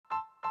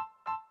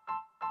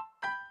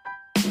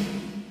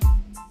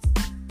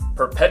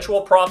Perpetual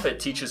Profit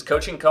teaches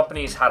coaching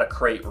companies how to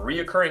create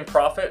reoccurring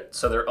profit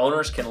so their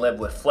owners can live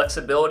with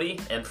flexibility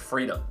and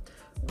freedom.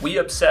 We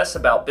obsess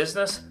about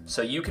business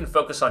so you can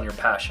focus on your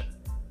passion.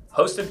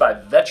 Hosted by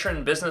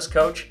veteran business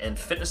coach and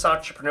fitness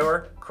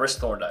entrepreneur, Chris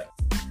Thorndike.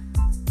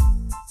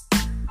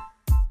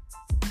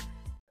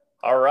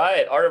 All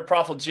right, Art of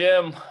Profitable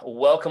Gym.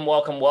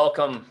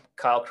 Welcome,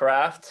 Kyle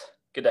Kraft.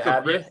 Good to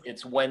have you.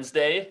 It's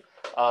Wednesday,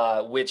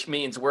 which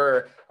means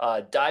we're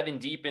diving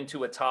deep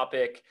into a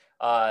topic,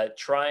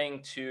 trying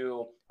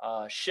to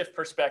shift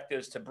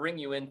perspectives to bring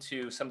you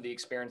into some of the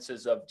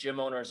experiences of gym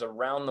owners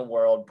around the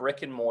world,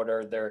 brick and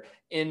mortar. They're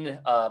in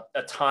a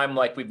time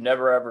like we've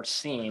never ever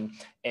seen.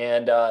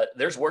 And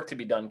there's work to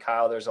be done,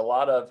 Kyle. There's a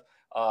lot of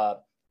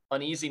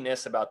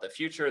uneasiness about the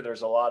future.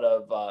 There's a lot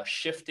of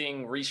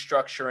shifting,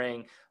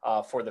 restructuring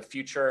for the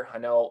future. I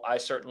know I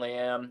certainly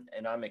am,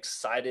 and I'm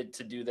excited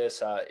to do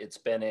this. It's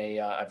been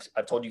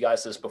I've told you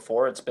guys this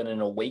before, it's been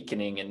an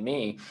awakening in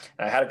me.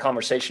 And I had a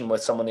conversation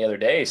with someone the other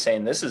day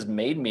saying this has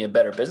made me a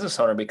better business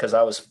owner because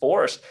I was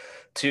forced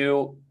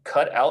to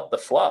cut out the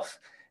fluff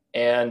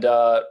and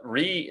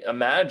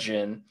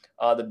reimagine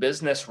the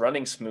business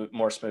running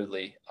more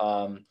smoothly,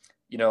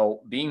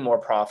 being more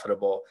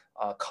profitable,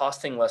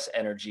 costing less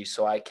energy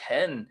so I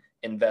can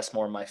invest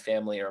more in my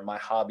family or my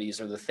hobbies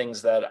or the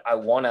things that I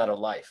want out of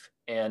life.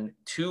 And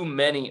too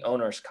many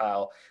owners,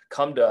 Kyle,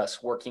 come to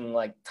us working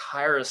like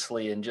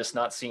tirelessly and just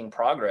not seeing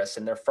progress,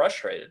 and they're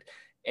frustrated.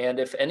 And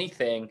if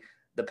anything,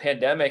 the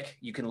pandemic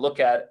you can look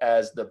at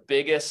as the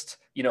biggest,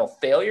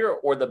 failure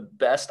or the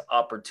best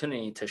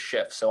opportunity to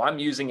shift. So I'm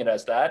using it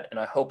as that. And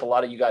I hope a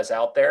lot of you guys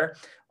out there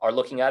are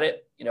looking at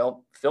it,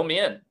 fill me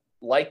in.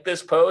 Like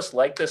this post,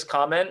 like this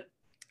comment,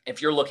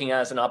 if you're looking at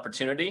it as an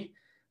opportunity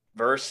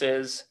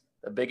versus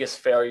the biggest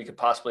failure you could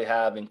possibly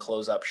have and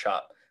close up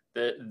shop.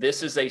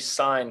 This is a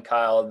sign,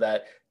 Kyle,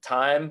 that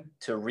time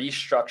to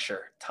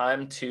restructure,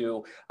 time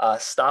to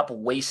stop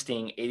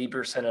wasting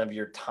 80% of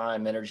your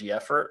time, energy,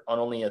 effort on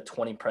only a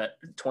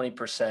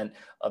 20%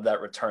 of that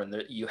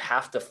return. You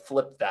have to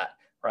flip that,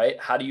 right?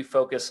 How do you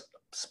focus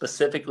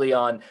specifically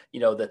on,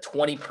 the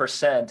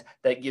 20%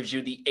 that gives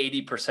you the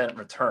 80%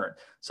 return?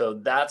 So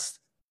that's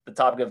the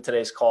topic of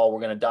today's call. We're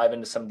going to dive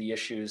into some of the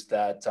issues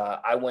that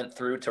I went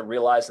through to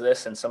realize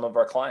this, and some of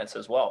our clients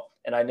as well.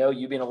 And I know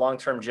you being a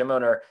long-term gym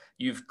owner,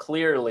 you've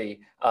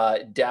clearly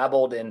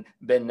dabbled and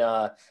been,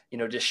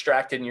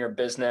 distracted in your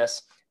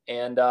business.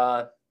 And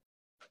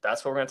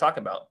that's what we're going to talk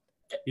about.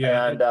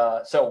 Yeah.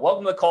 And so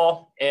welcome to the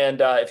call.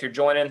 And if you're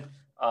joining,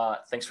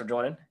 thanks for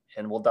joining,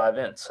 and we'll dive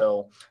in.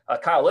 So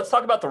Kyle, let's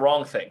talk about the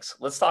wrong things.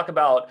 Let's talk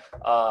about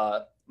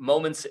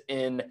moments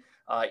in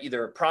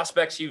either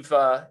prospects you've,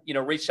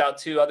 reached out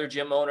to, other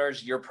gym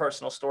owners, your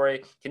personal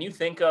story. Can you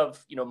think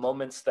of,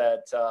 moments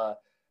that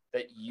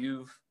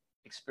you've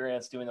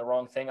experienced doing the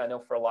wrong thing? I know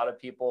for a lot of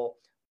people,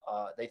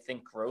 they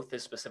think growth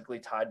is specifically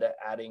tied to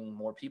adding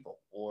more people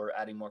or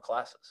adding more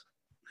classes.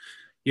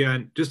 Yeah.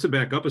 And just to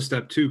back up a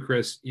step too,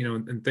 Chris,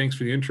 and thanks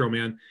for the intro,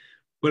 man.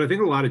 But I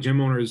think a lot of gym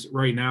owners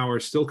right now are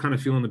still kind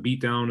of feeling the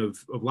beatdown of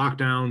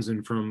lockdowns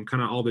and from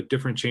kind of all the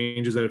different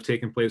changes that have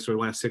taken place over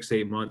the last 6 to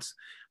 8 months.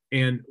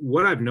 And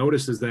what I've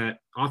noticed is that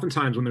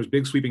oftentimes when there's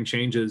big sweeping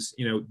changes,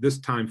 this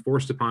time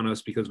forced upon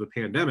us because of a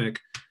pandemic,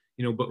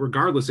 but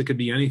regardless, it could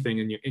be anything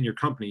in your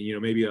company,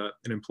 maybe an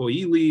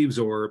employee leaves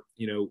or,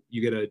 you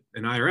get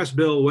an IRS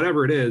bill,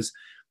 whatever it is.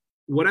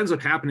 What ends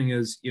up happening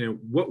is,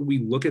 what we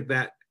look at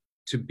that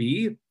to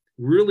be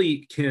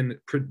really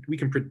we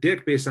can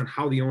predict based on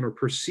how the owner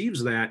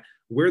perceives that,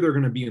 where they're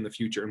going to be in the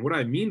future. And what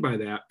I mean by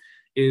that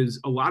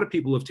is a lot of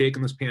people have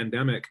taken this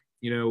pandemic,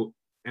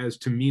 as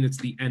to mean it's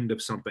the end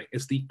of something.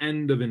 It's the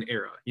end of an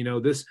era.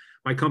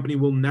 My company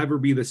will never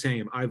be the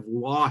same. I've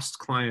lost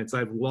clients.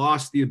 I've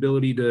lost the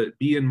ability to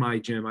be in my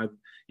gym.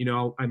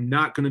 I'm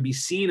not going to be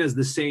seen as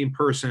the same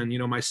person.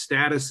 My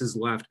status is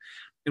left.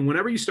 And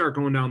whenever you start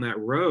going down that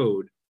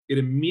road, it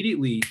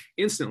immediately,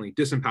 instantly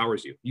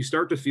disempowers you. You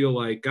start to feel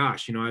like,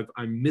 gosh,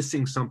 I'm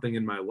missing something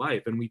in my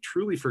life. And we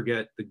truly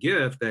forget the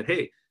gift that,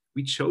 hey,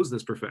 we chose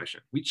this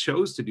profession. We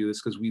chose to do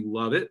this because we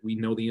love it. We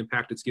know the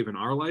impact it's given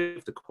our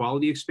life, the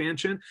quality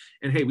expansion.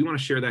 And hey, we want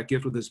to share that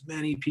gift with as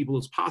many people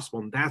as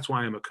possible. And that's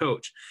why I'm a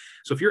coach.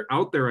 So if you're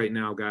out there right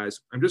now, guys,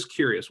 I'm just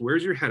curious,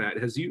 where's your head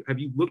at? Have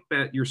you looked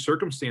at your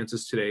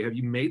circumstances today? Have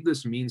you made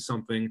this mean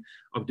something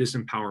of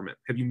disempowerment?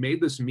 Have you made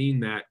this mean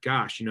that,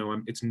 gosh,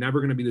 it's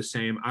never going to be the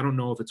same. I don't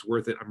know if it's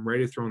worth it. I'm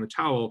ready to throw in the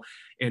towel.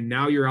 And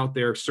now you're out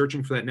there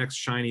searching for that next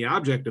shiny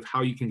object of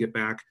how you can get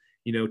back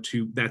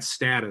to that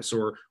status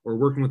or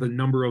working with a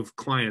number of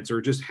clients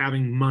or just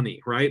having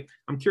money, right?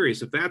 I'm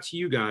curious if that's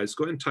you guys,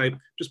 go ahead and type,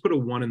 just put a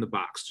 1 in the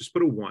box, just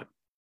put a 1.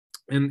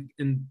 And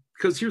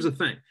because here's the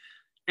thing,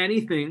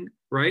 anything,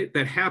 right,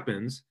 that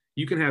happens,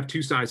 you can have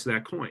two sides to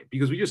that coin,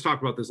 because we just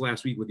talked about this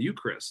last week with you,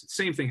 Chris. The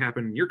same thing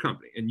happened in your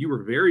company, and you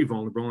were very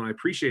vulnerable, and I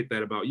appreciate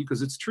that about you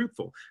because it's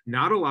truthful.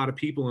 Not a lot of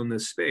people in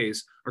this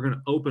space are going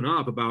to open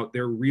up about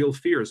their real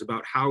fears,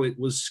 about how it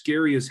was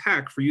scary as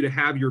heck for you to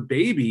have your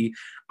baby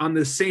on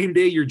the same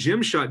day your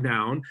gym shut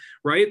down,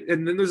 right?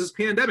 And then there's this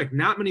pandemic.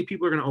 Not many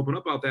people are going to open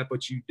up about that,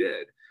 but you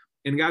did.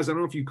 And guys, I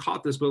don't know if you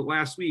caught this, but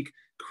last week,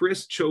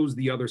 Chris chose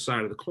the other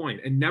side of the coin.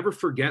 And never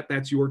forget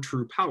that's your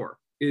true power.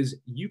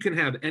 Is you can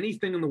have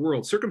anything in the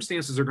world.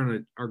 Circumstances are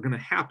gonna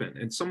happen,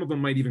 and some of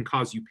them might even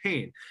cause you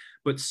pain.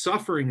 But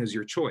suffering is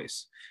your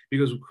choice.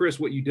 Because Chris,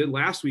 what you did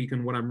last week,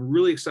 and what I'm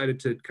really excited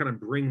to kind of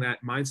bring that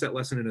mindset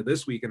lesson into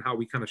this week, and how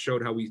we kind of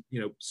showed how we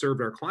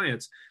served our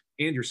clients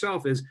and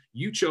yourself, is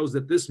you chose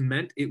that this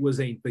meant it was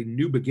a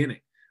new beginning.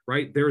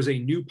 Right? There's a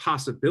new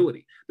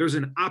possibility. There's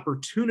an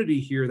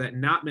opportunity here that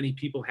not many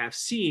people have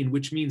seen,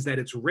 which means that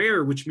it's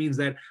rare, which means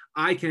that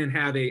I can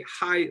have a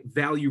high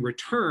value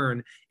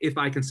return if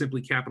I can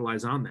simply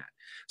capitalize on that.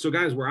 So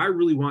guys, where I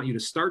really want you to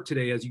start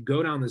today as you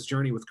go down this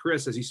journey with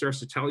Chris, as he starts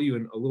to tell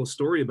you a little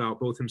story about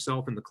both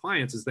himself and the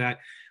clients, is that,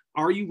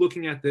 are you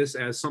looking at this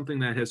as something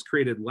that has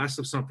created less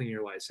of something in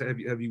your life? Have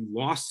you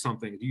lost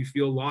something? Do you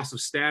feel loss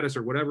of status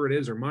or whatever it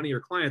is, or money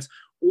or clients?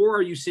 Or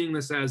are you seeing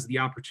this as the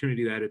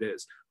opportunity that it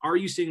is? Are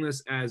you seeing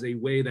this as a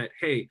way that,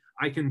 hey,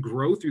 I can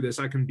grow through this.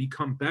 I can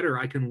become better.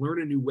 I can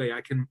learn a new way.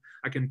 I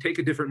can take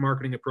a different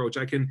marketing approach.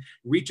 I can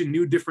reach a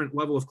new, different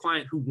level of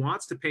client who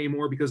wants to pay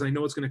more because I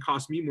know it's going to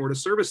cost me more to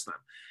service them.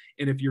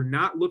 And if you're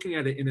not looking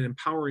at it in an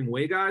empowering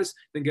way, guys,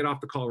 then get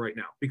off the call right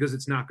now, because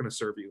it's not going to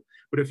serve you.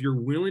 But if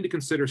you're willing to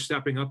consider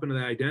stepping up into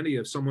the identity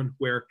of someone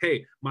where,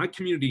 hey, my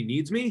community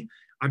needs me,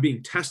 I'm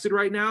being tested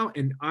right now,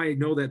 and I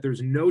know that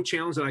there's no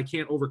challenge that I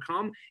can't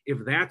overcome.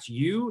 If that's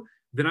you,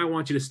 then I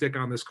want you to stick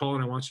on this call,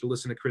 and I want you to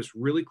listen to Chris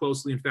really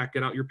closely. In fact,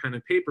 get out your pen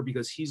and paper,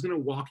 because he's going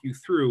to walk you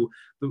through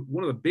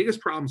one of the biggest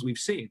problems we've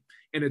seen.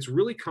 And it's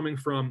really coming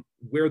from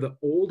where the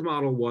old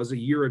model was a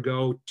year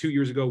ago, 2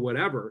 years ago,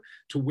 whatever,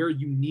 to where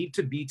you need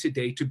to be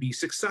today to be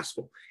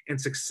successful. And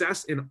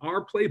success in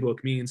our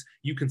playbook means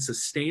you can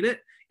sustain it.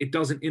 It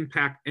doesn't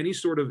impact any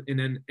sort of,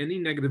 in any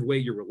negative way,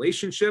 your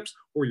relationships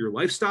or your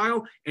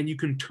lifestyle, and you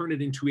can turn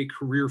it into a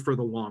career for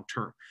the long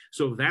term.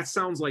 So if that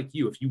sounds like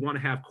you, if you want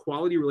to have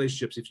quality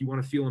relationships, if you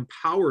want to feel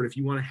empowered, if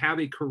you want to have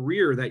a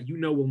career that you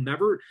know will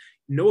never,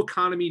 no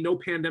economy, no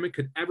pandemic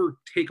could ever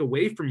take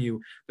away from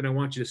you, then I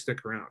want you to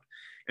stick around.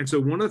 And so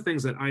one of the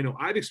things that I know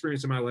I've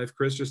experienced in my life,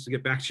 Chris, just to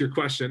get back to your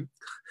question,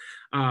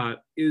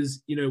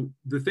 is,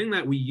 the thing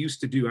that we used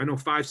to do, I know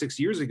 5-6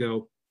 years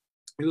ago,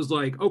 it was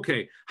like,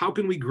 okay, how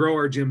can we grow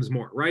our gyms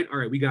more, right? All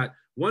right, we got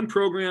one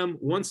program,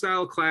 one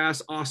style of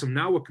class. Awesome.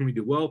 Now what can we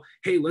do? Well,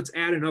 hey, let's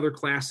add another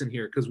class in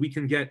here because we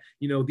can get,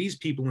 these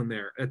people in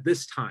there at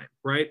this time,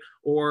 right?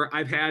 Or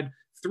I've had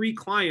 3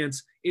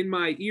 clients in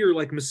my ear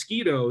like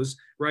mosquitoes,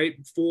 right,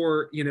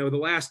 for, the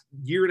last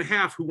year and a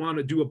half who want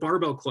to do a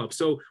barbell club.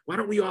 So why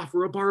don't we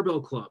offer a barbell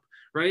club?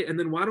 Right? And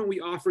then why don't we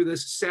offer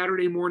this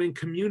Saturday morning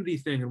community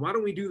thing? And why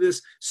don't we do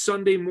this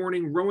Sunday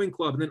morning rowing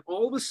club? And then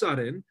all of a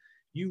sudden,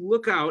 you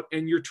look out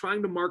and you're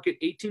trying to market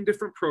 18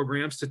 different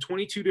programs to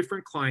 22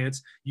 different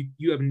clients.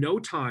 You have no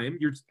time.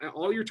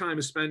 All your time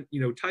is spent,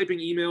 typing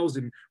emails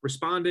and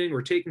responding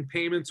or taking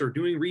payments or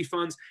doing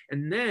refunds.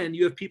 And then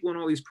you have people in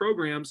all these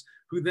programs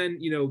who then,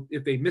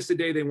 if they miss a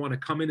day, they want to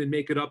come in and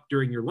make it up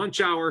during your lunch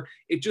hour.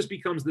 It just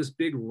becomes this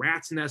big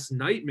rat's nest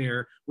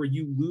nightmare where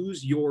you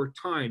lose your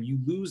time. You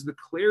lose the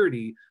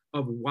clarity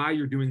of why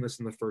you're doing this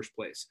in the first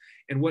place.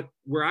 And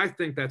where I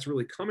think that's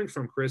really coming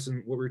from, Chris,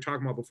 and what we were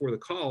talking about before the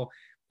call,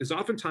 is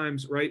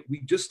oftentimes, right,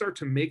 we just start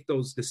to make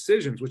those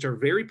decisions, which are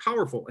very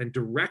powerful and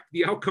direct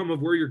the outcome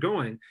of where you're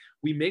going.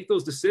 We make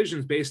those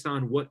decisions based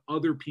on what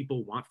other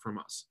people want from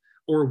us,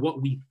 or what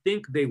we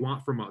think they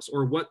want from us,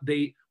 or what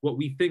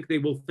we think they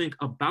will think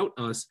about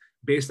us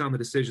based on the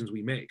decisions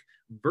we make,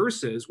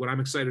 versus what I'm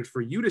excited for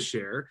you to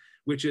share,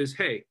 which is,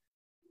 hey,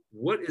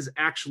 what is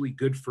actually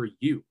good for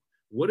you?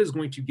 What is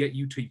going to get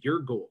you to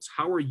your goals?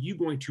 How are you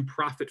going to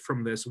profit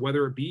from this,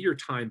 whether it be your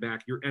time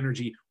back, your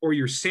energy, or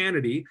your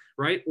sanity,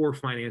 right? Or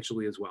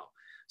financially as well.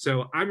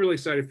 So I'm really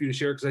excited for you to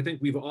share, because I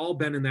think we've all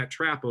been in that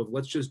trap of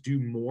let's just do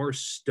more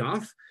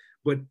stuff,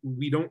 but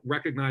we don't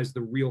recognize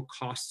the real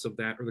costs of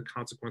that or the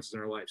consequences in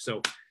our life.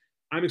 So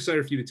I'm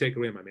excited for you to take it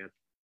away, my man.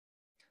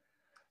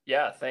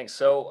 Yeah, thanks.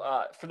 So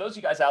for those of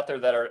you guys out there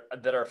that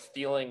are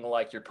feeling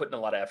like you're putting a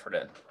lot of effort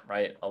in,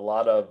 right? A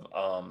lot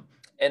of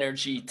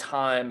energy,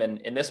 time,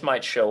 and this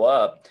might show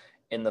up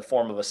in the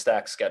form of a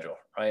stacked schedule,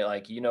 right?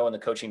 Like, in the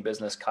coaching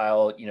business,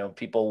 Kyle,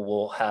 people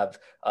will have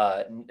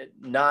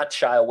not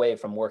shy away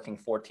from working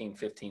 14,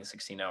 15,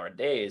 16-hour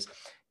days.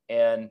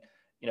 And,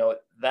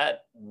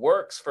 that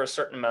works for a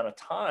certain amount of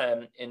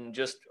time in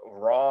just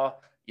raw,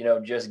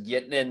 just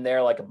getting in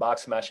there like a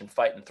box match and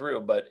fighting through.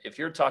 But if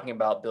you're talking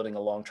about building a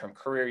long-term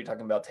career, you're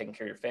talking about taking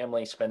care of your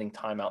family, spending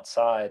time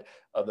outside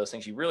of those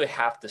things, you really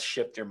have to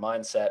shift your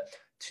mindset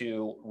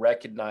to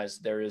recognize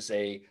there is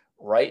a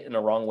right and a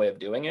wrong way of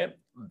doing it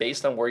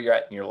based on where you're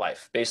at in your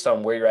life, based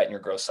on where you're at in your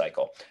growth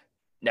cycle.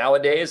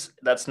 Nowadays,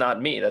 that's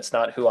not me. That's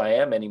not who I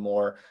am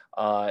anymore.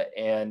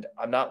 And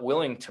I'm not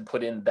willing to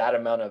put in that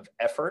amount of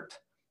effort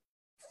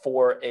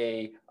for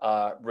a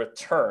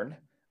return.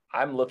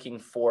 I'm looking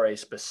for a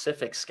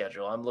specific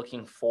schedule. I'm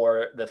looking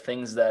for the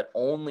things that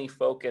only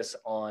focus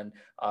on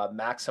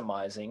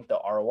maximizing the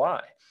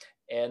ROI.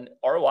 And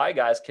ROI,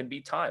 guys, can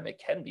be time. It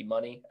can be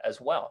money as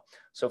well.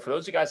 So for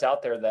those of you guys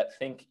out there that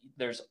think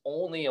there's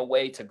only a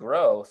way to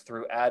grow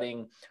through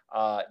adding,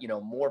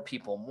 more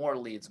people, more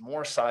leads,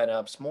 more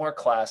signups, more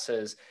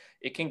classes,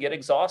 it can get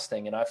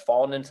exhausting. And I've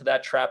fallen into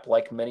that trap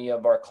like many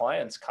of our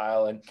clients,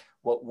 Kyle. And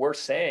what we're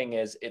saying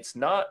is it's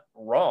not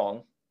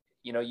wrong.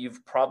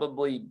 You've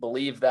probably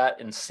believed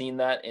that and seen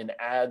that in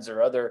ads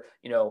or other,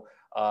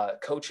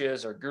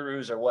 coaches or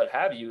gurus or what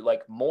have you.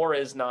 Like, more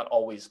is not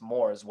always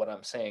more, is what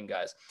I'm saying,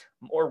 guys.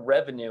 More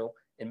revenue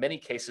in many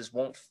cases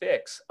won't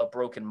fix a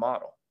broken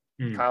model.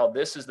 Kyle,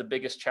 this is the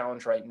biggest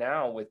challenge right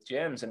now with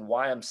gyms. And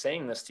why I'm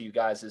saying this to you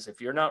guys is if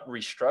you're not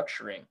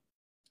restructuring,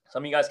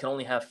 some of you guys can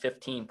only have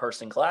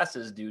 15-person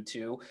classes due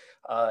to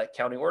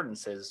county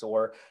ordinances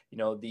or,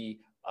 the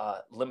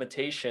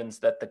limitations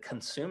that the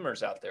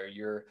consumers out there,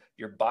 your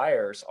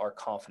buyers, are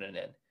confident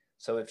in.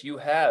 So if you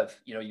have,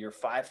 your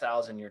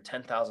 5,000, your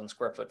 10,000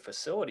 square foot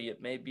facility,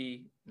 it may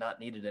be not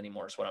needed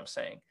anymore, is what I'm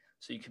saying.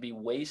 So you could be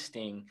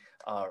wasting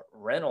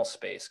rental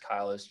space,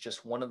 Kyle, is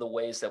just one of the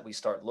ways that we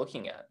start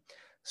looking at.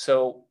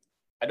 So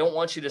I don't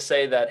want you to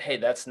say that, hey,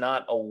 that's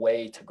not a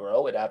way to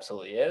grow. It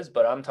absolutely is,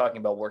 but I'm talking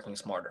about working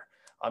smarter.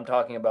 I'm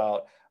talking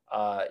about,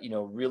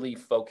 really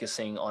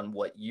focusing on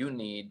what you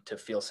need to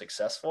feel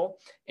successful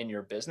in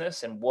your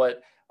business and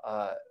what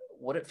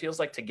it feels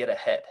like to get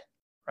ahead,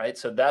 right?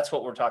 So that's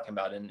what we're talking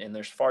about. And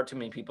there's far too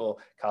many people,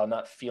 Kyle,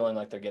 not feeling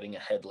like they're getting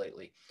ahead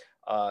lately.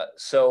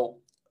 So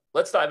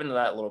let's dive into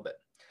that a little bit.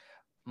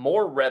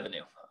 More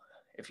revenue.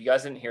 If you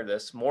guys didn't hear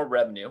this, more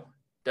revenue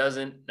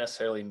doesn't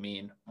necessarily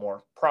mean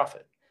more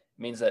profit.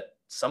 It means that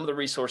some of the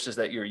resources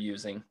that you're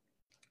using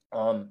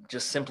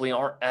just simply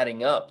aren't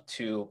adding up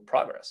to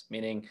progress,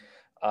 meaning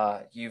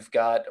you've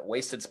got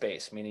wasted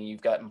space, meaning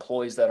you've got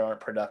employees that aren't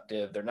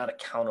productive. They're not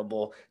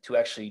accountable to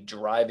actually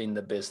driving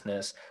the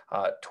business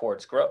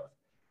towards growth.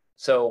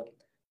 So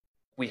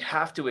we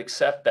have to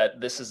accept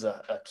that this is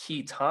a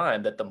key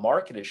time that the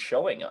market is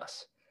showing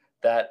us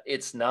that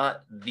it's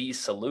not the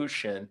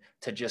solution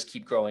to just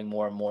keep growing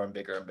more and more and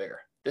bigger and bigger.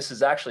 This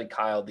is actually,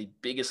 Kyle, the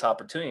biggest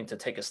opportunity to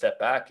take a step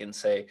back and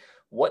say,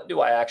 what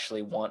do I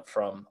actually want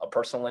from a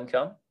personal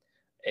income,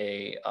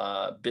 a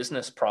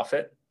business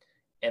profit,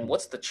 and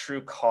what's the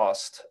true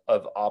cost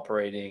of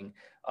operating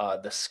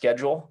the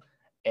schedule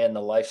and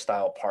the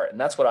lifestyle part? And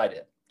that's what I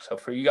did. So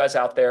for you guys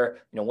out there,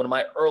 one of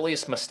my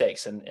earliest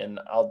mistakes, and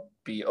I'll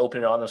be open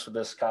and honest with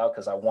this, Kyle,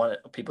 because I want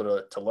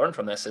people to learn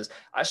from this, is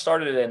I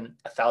started in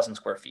 1,000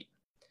 square feet.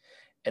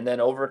 And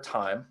then over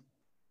time,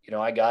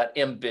 I got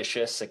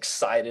ambitious,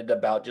 excited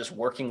about just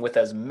working with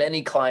as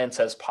many clients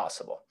as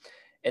possible.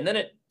 And then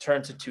it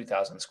turned to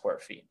 2,000 square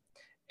feet.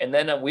 And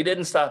then we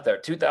didn't stop there.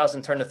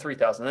 2,000 turned to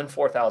 3,000, then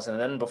 4,000.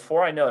 And then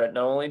before I know it,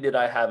 not only did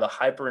I have a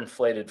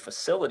hyperinflated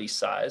facility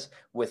size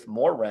with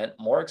more rent,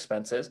 more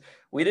expenses,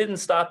 we didn't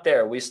stop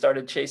there. We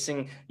started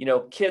chasing,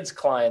 kids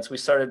clients. We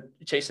started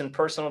chasing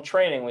personal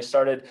training. We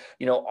started,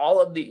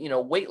 all of the,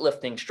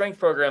 weightlifting, strength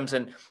programs.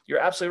 And you're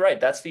absolutely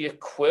right. That's the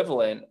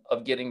equivalent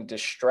of getting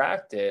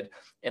distracted.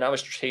 And I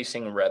was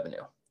chasing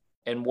revenue.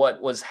 And what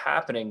was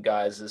happening,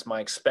 guys, is my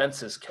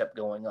expenses kept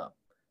going up,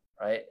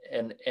 right?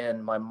 And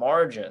my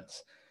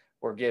margins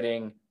were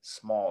getting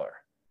smaller.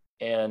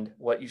 And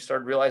what you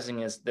started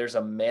realizing is there's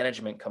a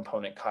management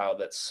component, Kyle,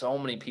 that so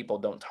many people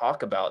don't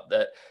talk about,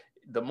 that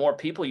the more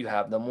people you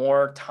have, the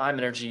more time,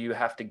 energy you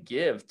have to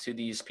give to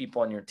these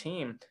people on your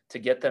team to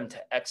get them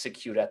to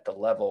execute at the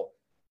level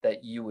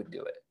that you would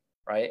do it,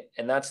 right?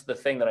 And that's the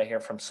thing that I hear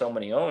from so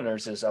many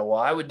owners is, oh,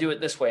 well, I would do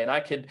it this way and I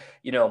could,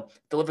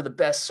 deliver the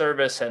best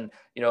service and,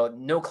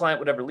 no client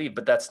would ever leave,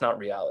 but that's not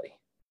reality.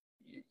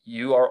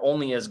 You are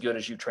only as good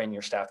as you train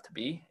your staff to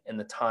be, and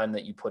the time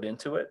that you put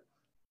into it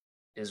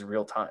is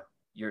real time.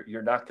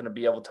 You're not going to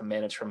be able to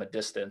manage from a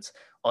distance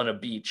on a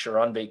beach or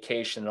on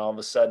vacation and all of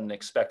a sudden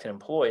expect an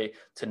employee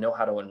to know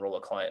how to enroll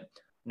a client,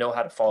 know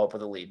how to follow up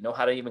with a lead, know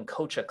how to even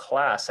coach a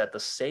class at the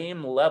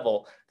same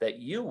level that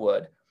you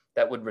would,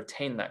 that would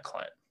retain that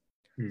client.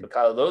 So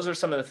Kyle, those are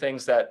some of the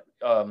things that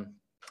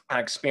I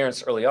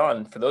experienced early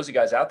on. For those of you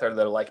guys out there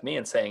that are like me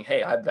and saying,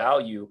 hey, I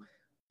value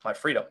my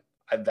freedom.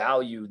 I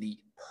value the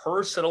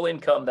personal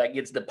income that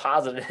gets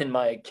deposited in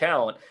my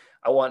account.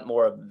 I want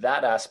more of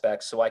that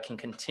aspect so I can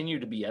continue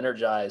to be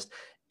energized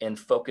and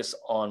focus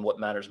on what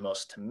matters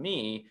most to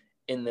me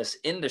in this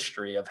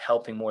industry of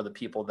helping more of the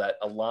people that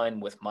align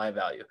with my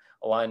value,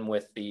 align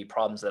with the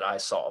problems that I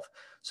solve.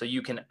 So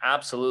you can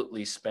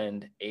absolutely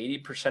spend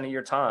 80% of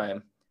your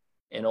time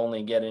and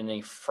only get in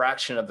a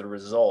fraction of the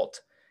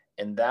result.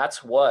 And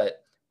that's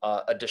what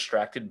a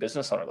distracted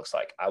business owner looks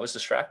like. I was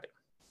distracted.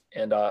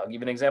 And I'll give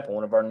you an example.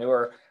 One of our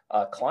newer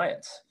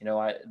clients,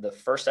 the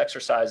first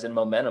exercise in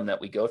momentum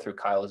that we go through,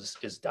 Kyle,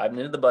 is diving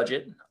into the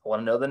budget. I want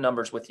to know the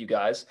numbers with you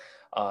guys,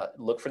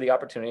 look for the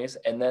opportunities,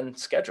 and then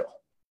schedule.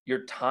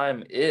 Your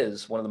time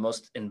is one of the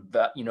most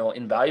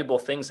invaluable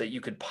things that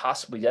you could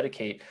possibly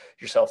dedicate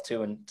yourself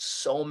to. And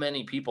so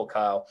many people,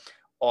 Kyle,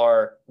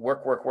 are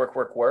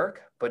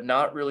work, but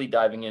not really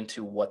diving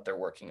into what they're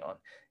working on.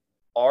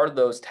 Are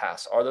those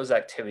tasks, are those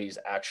activities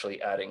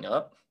actually adding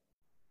up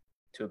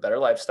to a better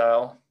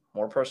lifestyle,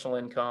 more personal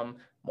income,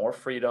 more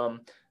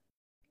freedom,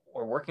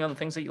 or working on the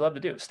things that you love to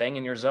do. Staying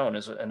in your zone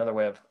is another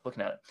way of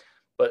looking at it.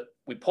 But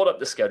we pulled up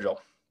the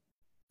schedule.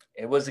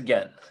 It was,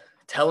 again,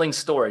 telling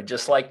story,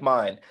 just like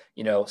mine,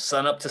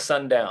 sun up to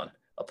sundown,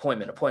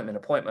 appointment,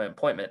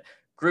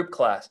 group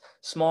class,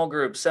 small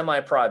group,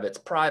 semi-privates,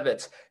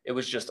 privates. It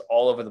was just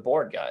all over the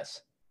board,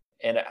 guys.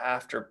 And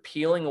after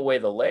peeling away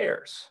the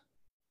layers,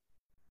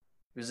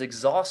 he was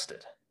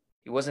exhausted.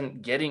 He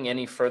wasn't getting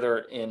any further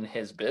in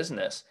his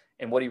business.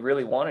 And what he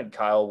really wanted,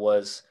 Kyle,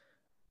 was,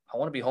 I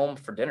want to be home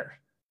for dinner.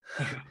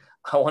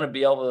 I want to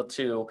be able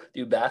to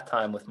do bath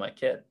time with my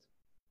kids.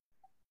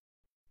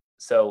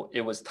 So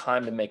it was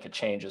time to make a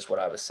change, is what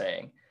I was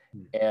saying.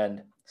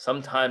 And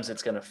sometimes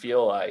it's going to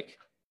feel like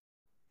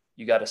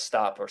you got to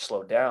stop or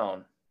slow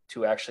down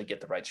to actually get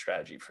the right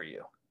strategy for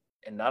you.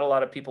 And not a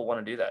lot of people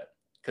want to do that,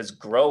 because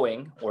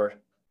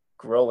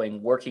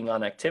working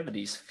on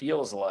activities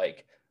feels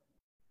like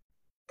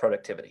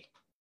productivity.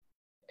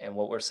 And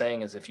what we're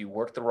saying is, if you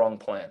work the wrong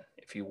plan,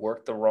 if you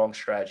work the wrong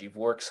strategy, you've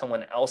worked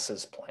someone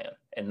else's plan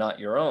and not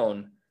your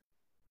own,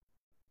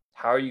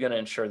 how are you going to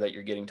ensure that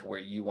you're getting to where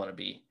you want to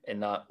be and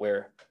not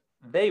where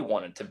they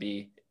wanted to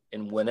be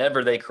and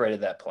whenever they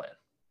created that plan?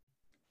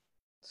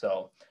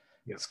 So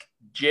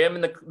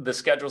jamming the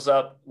schedules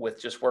up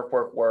with just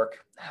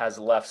work has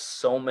left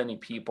so many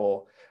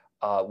people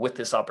with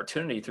this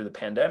opportunity through the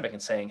pandemic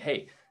and saying,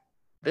 hey,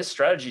 this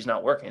strategy is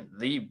not working.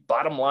 The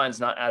bottom line is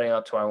not adding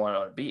up to where I want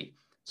it to be.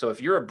 So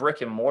if you're a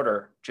brick and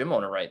mortar gym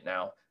owner right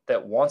now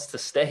that wants to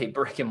stay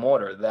brick and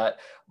mortar, that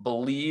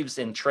believes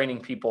in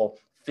training people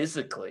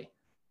physically,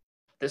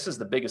 this is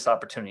the biggest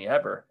opportunity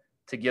ever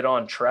to get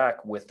on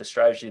track with the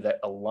strategy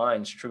that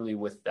aligns truly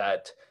with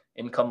that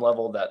income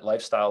level, that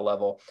lifestyle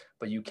level.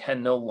 But you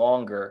can no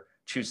longer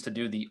choose to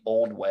do the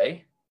old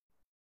way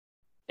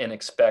and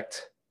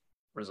expect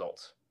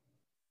results.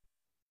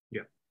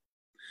 Yeah.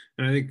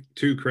 And I think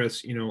too,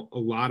 Chris, a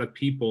lot of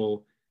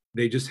people,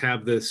 they just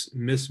have this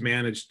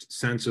mismanaged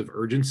sense of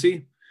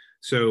urgency.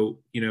 So,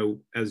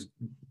 as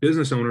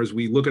business owners,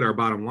 we look at our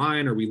bottom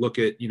line, or we look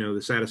at,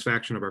 the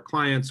satisfaction of our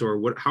clients,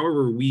 or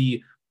however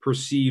we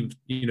perceive,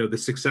 the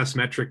success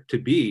metric to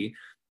be.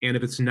 And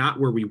if it's not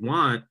where we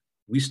want,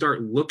 we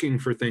start looking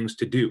for things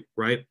to do,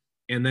 right?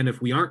 And then if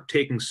we aren't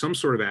taking some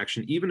sort of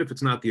action, even if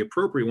it's not the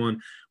appropriate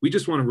one, we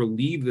just want to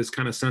relieve this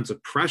kind of sense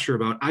of pressure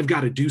about, I've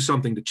got to do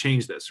something to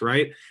change this,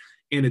 right?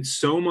 And it's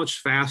so much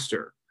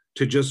faster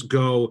to just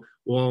go,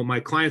 well, my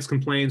clients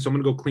complain, so I'm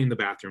going to go clean the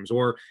bathrooms,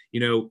 or,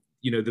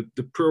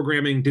 the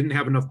programming didn't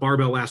have enough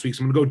barbell last week,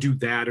 so I'm going to go do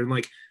that. And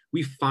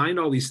we find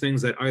all these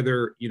things that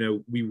either,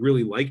 we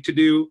really like to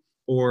do,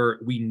 or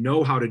we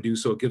know how to do,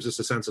 so it gives us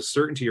a sense of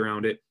certainty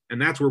around it.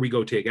 And that's where we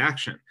go take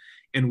action.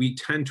 And we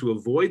tend to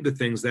avoid the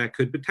things that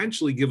could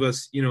potentially give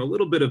us, a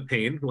little bit of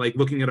pain, like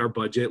looking at our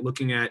budget,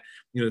 looking at,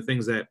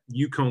 things that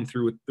you comb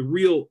through, with the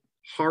real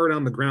hard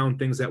on the ground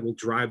things that will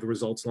drive the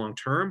results long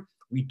term.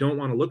 We don't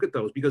want to look at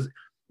those, because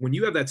when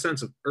you have that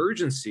sense of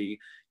urgency,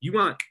 you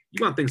want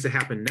things to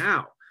happen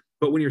now.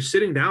 But when you're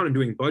sitting down and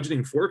doing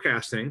budgeting,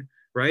 forecasting,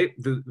 right?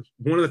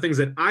 One of the things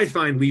that I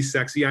find least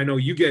sexy, I know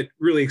you get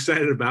really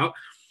excited about,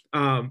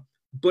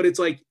 but it's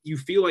like you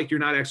feel like you're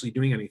not actually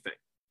doing anything,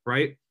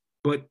 right?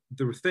 But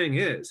the thing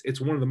is, it's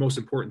one of the most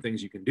important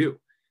things you can do.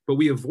 But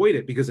we avoid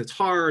it because it's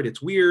hard,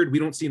 it's weird, we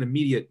don't see an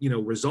immediate,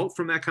 result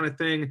from that kind of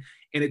thing,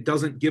 and it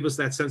doesn't give us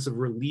that sense of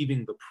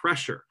relieving the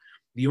pressure.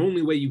 The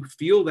only way you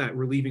feel that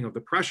relieving of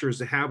the pressure is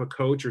to have a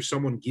coach or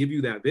someone give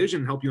you that vision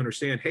and help you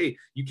understand, hey,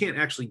 you can't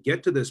actually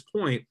get to this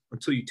point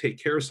until you take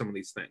care of some of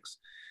these things.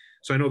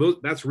 So I know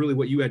that's really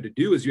what you had to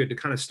do, is you had to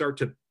kind of start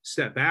to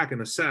step back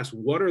and assess,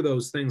 what are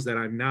those things that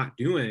I'm not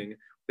doing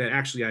that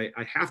actually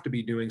I have to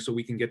be doing, so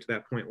we can get to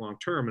that point long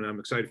term. And I'm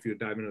excited for you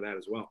to dive into that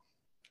as well.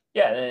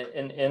 Yeah.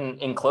 And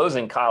in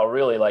closing, Kyle,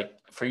 really, like,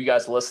 for you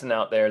guys listening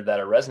out there that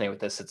are resonating with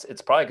this,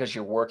 it's probably because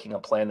you're working a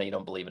plan that you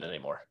don't believe in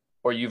anymore,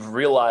 or you've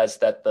realized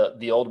that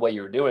the old way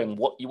you were doing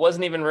it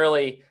wasn't even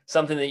really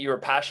something that you were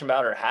passionate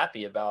about or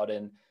happy about.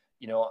 And,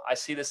 I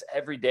see this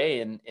every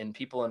day in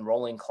people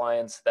enrolling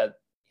clients that,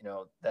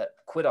 that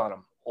quit on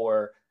them,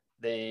 or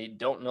they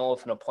don't know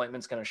if an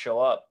appointment's going to show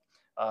up.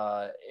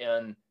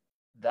 And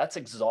that's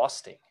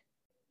exhausting,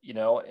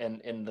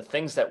 and the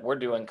things that we're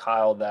doing,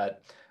 Kyle,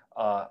 that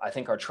I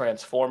think are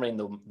transforming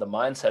the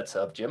mindsets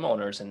of gym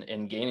owners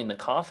and gaining the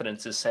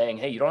confidence, is saying,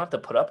 hey, you don't have to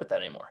put up with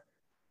that anymore.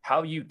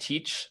 How you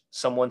teach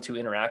someone to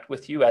interact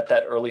with you at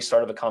that early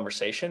start of a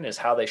conversation is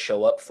how they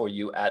show up for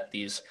you at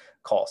these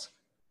calls.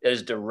 It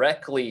is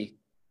directly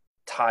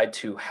tied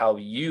to how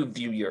you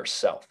view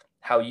yourself,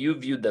 how you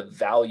view the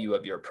value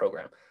of your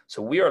program.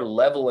 So we are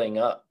leveling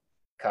up,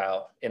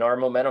 Kyle, in our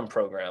momentum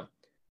program,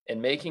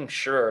 and making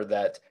sure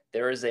that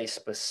there is a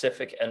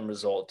specific end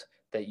result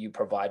that you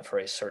provide for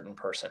a certain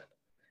person.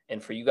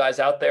 And for you guys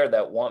out there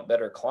that want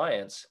better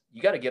clients,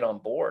 you got to get on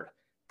board.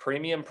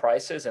 Premium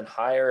prices and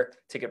higher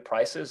ticket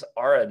prices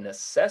are a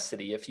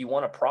necessity if you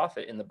want to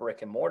profit in the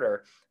brick and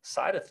mortar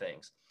side of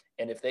things.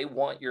 And if they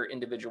want your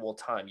individual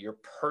time, your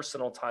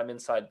personal time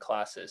inside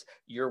classes,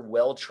 your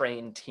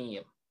well-trained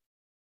team,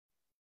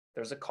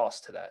 there's a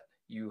cost to that.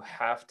 You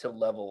have to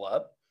level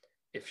up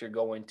if you're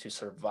going to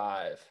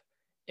survive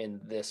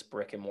in this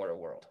brick and mortar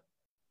world.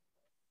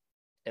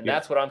 And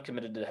that's what I'm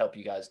committed to help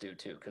you guys do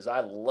too, because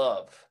I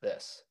love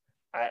this.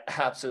 I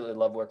absolutely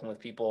love working with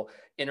people,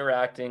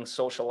 interacting,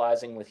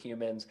 socializing with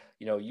humans.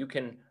 You know, you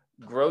can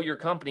grow your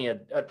company a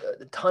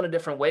ton of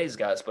different ways,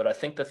 guys. But I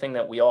think the thing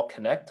that we all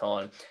connect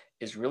on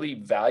is really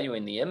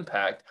valuing the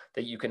impact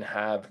that you can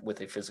have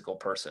with a physical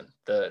person.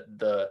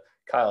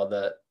 Kyle,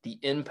 the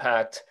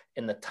impact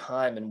in the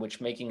time in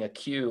which making a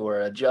cue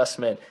or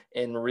adjustment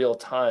in real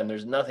time,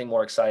 there's nothing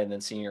more exciting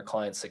than seeing your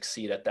clients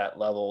succeed at that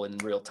level in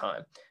real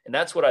time. And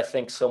that's what I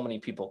think so many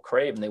people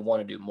crave and they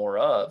want to do more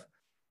of,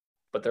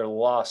 but they're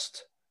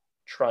lost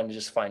trying to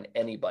just find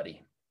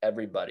anybody,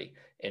 everybody,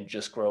 and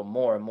just grow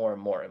more and more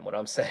and more. And what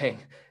I'm saying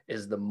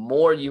is the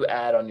more you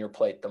add on your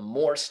plate, the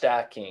more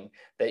stacking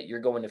that you're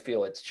going to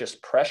feel. It's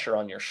just pressure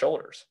on your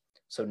shoulders.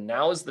 So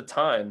now is the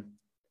time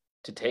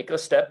to take a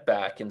step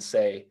back and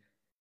say,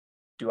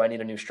 do I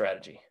need a new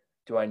strategy?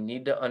 Do I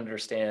need to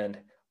understand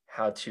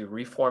how to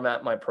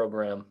reformat my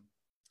program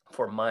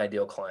for my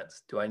ideal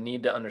clients? Do I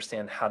need to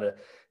understand how to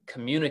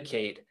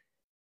communicate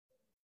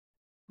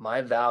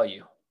my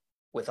value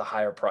with a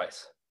higher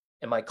price?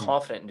 Am I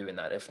confident in doing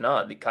that? If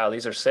not, Kyle,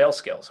 these are sales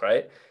skills,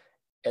 right?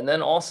 And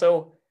then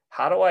also,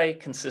 how do I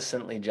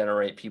consistently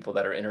generate people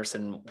that are interested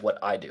in what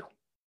I do?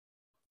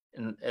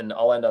 And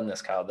I'll end on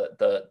this, Kyle.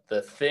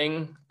 The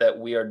thing that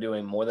we are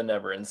doing more than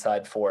ever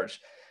inside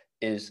Forge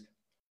is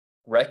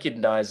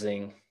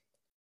recognizing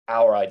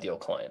our ideal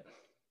client.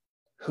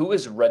 Who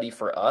is ready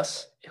for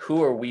us?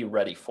 Who are we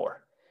ready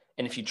for?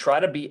 And if you try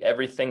to be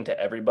everything to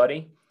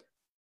everybody,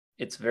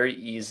 it's a very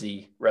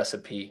easy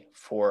recipe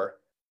for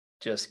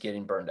just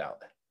getting burned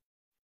out.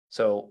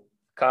 So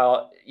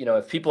Kyle, you know,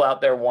 if people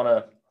out there want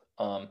to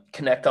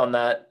connect on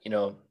that, you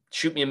know,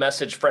 shoot me a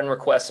message, friend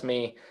request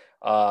me,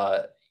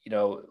 you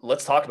know,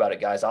 let's talk about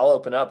it, guys. I'll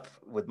open up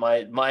with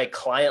my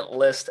client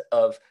list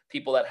of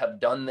people that have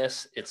done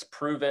this. It's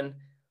proven.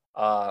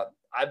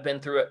 I've been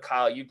through it.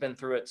 Kyle, you've been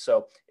through it.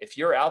 So if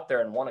you're out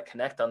there and want to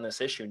connect on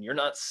this issue and you're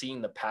not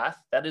seeing the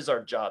path, that is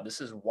our job.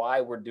 This is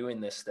why we're doing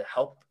this, to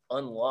help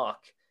unlock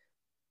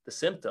the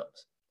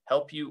symptoms,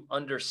 help you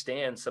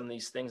understand some of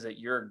these things that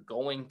you're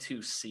going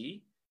to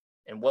see.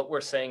 And what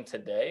we're saying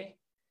today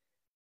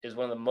is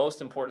one of the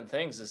most important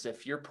things is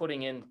if you're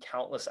putting in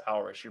countless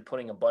hours, you're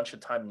putting a bunch of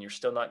time and you're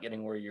still not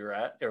getting where you're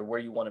at or where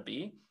you want to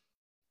be,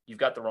 you've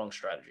got the wrong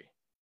strategy.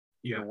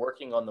 Yeah. You're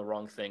working on the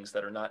wrong things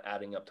that are not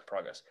adding up to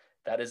progress.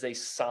 That is a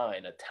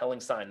sign, a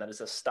telling sign. That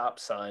is a stop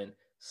sign.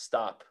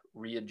 Stop,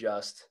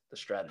 readjust the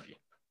strategy.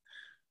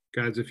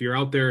 Guys, if you're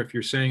out there, if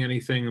you're saying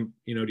anything,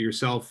 you know, to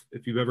yourself,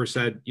 if you've ever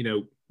said, you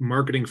know,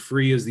 marketing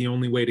free is the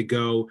only way to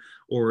go,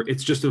 or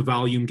it's just a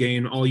volume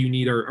game, all you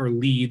need are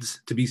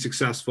leads to be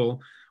successful,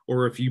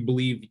 or if you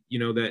believe, you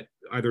know, that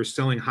either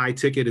selling high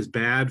ticket is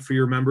bad for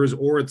your members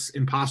or it's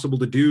impossible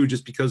to do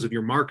just because of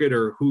your market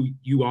or who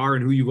you are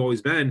and who you've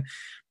always been,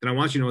 then I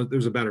want you to know that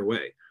there's a better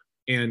way.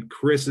 And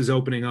Chris is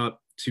opening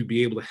up to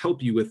be able to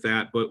help you with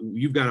that, but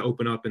you've got to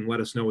open up and let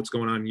us know what's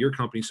going on in your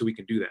company so we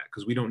can do that,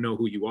 because we don't know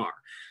who you are.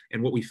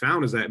 And what we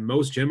found is that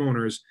most gym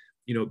owners,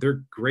 you know,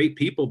 they're great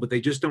people, but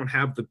they just don't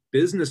have the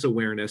business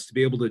awareness to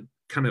be able to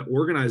kind of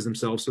organize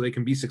themselves so they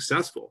can be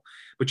successful.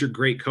 But you're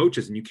great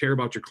coaches and you care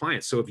about your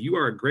clients. So if you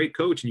are a great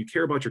coach and you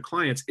care about your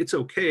clients, it's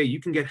okay. You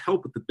can get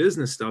help with the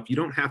business stuff. You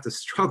don't have to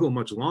struggle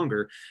much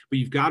longer, but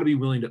you've got to be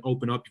willing to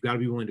open up. You've got to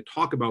be willing to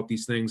talk about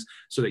these things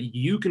so that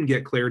you can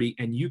get clarity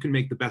and you can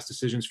make the best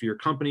decisions for your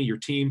company, your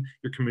team,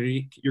 your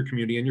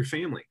community, and your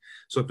family.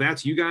 So if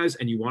that's you guys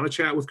and you want to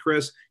chat with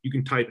Chris, you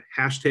can type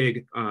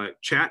hashtag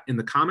chat in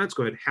the comments.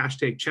 Go ahead,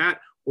 hashtag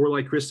chat. Or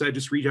like Chris said,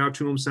 just reach out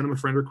to him, send him a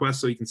friend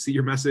request so he can see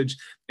your message,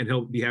 and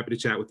he'll be happy to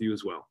chat with you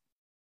as well.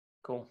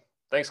 Cool.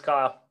 Thanks,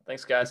 Kyle.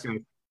 Thanks, guys.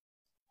 Thanks,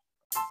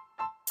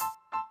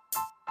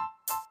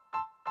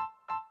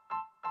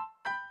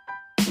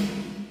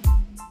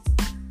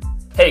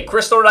 Hey,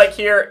 Chris Thorndike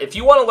here. If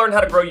you want to learn how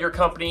to grow your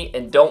company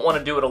and don't want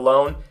to do it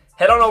alone,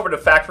 head on over to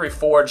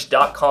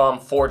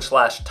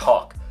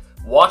factoryforge.com/talk.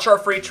 Watch our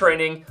free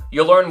training.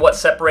 You'll learn what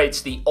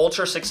separates the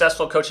ultra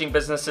successful coaching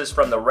businesses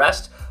from the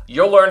rest.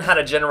 You'll learn how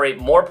to generate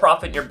more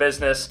profit in your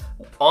business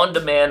on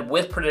demand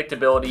with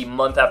predictability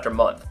month after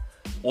month.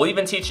 We'll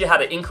even teach you how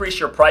to increase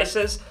your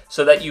prices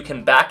so that you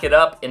can back it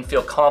up and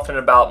feel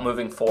confident about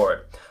moving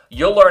forward.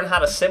 You'll learn how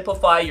to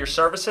simplify your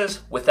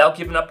services without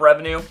giving up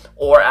revenue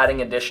or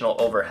adding additional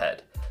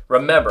overhead.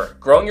 Remember,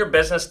 growing your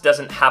business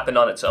doesn't happen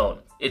on its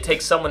own. It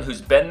takes someone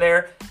who's been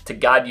there to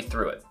guide you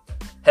through it.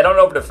 Head on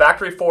over to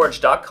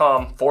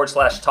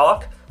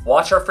factoryforge.com/talk,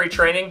 watch our free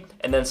training,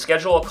 and then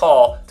schedule a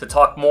call to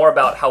talk more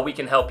about how we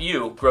can help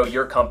you grow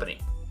your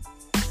company.